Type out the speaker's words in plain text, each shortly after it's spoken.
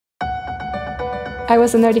I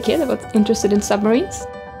was a nerdy kid. I was interested in submarines.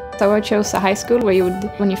 So I chose a high school where you would,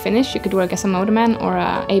 when you finish, you could work as a motorman or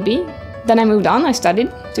a AB. Then I moved on. I studied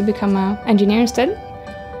to become an engineer instead.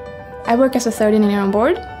 I work as a third engineer on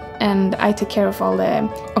board, and I take care of all the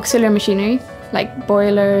auxiliary machinery, like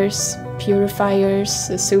boilers, purifiers,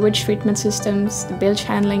 the sewage treatment systems, the bilge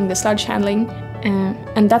handling, the sludge handling.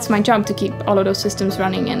 And that's my job, to keep all of those systems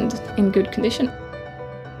running and in good condition.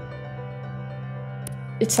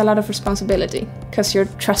 It's a lot of responsibility, because you're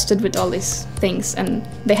trusted with all these things, and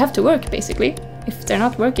they have to work, basically. If they're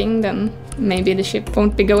not working, then maybe the ship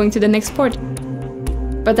won't be going to the next port.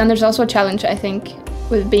 But then there's also a challenge, I think,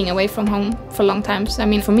 with being away from home for long times. I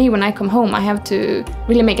mean, for me, when I come home, I have to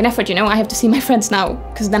really make an effort, you know? I have to see my friends now,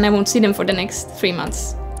 because then I won't see them for the next 3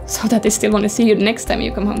 months, so that they still want to see you the next time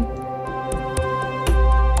you come home.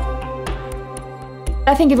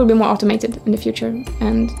 I think it will be more automated in the future,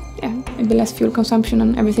 and yeah, it'll be less fuel consumption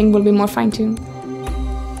and everything will be more fine-tuned.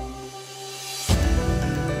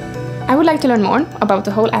 I would like to learn more about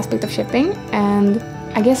the whole aspect of shipping, and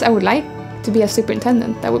I guess I would like to be a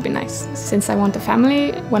superintendent. That would be nice. Since I want a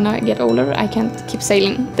family, when I get older, I can't keep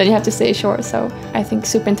sailing. Then you have to stay ashore, so I think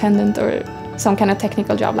superintendent or some kind of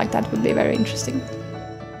technical job like that would be very interesting.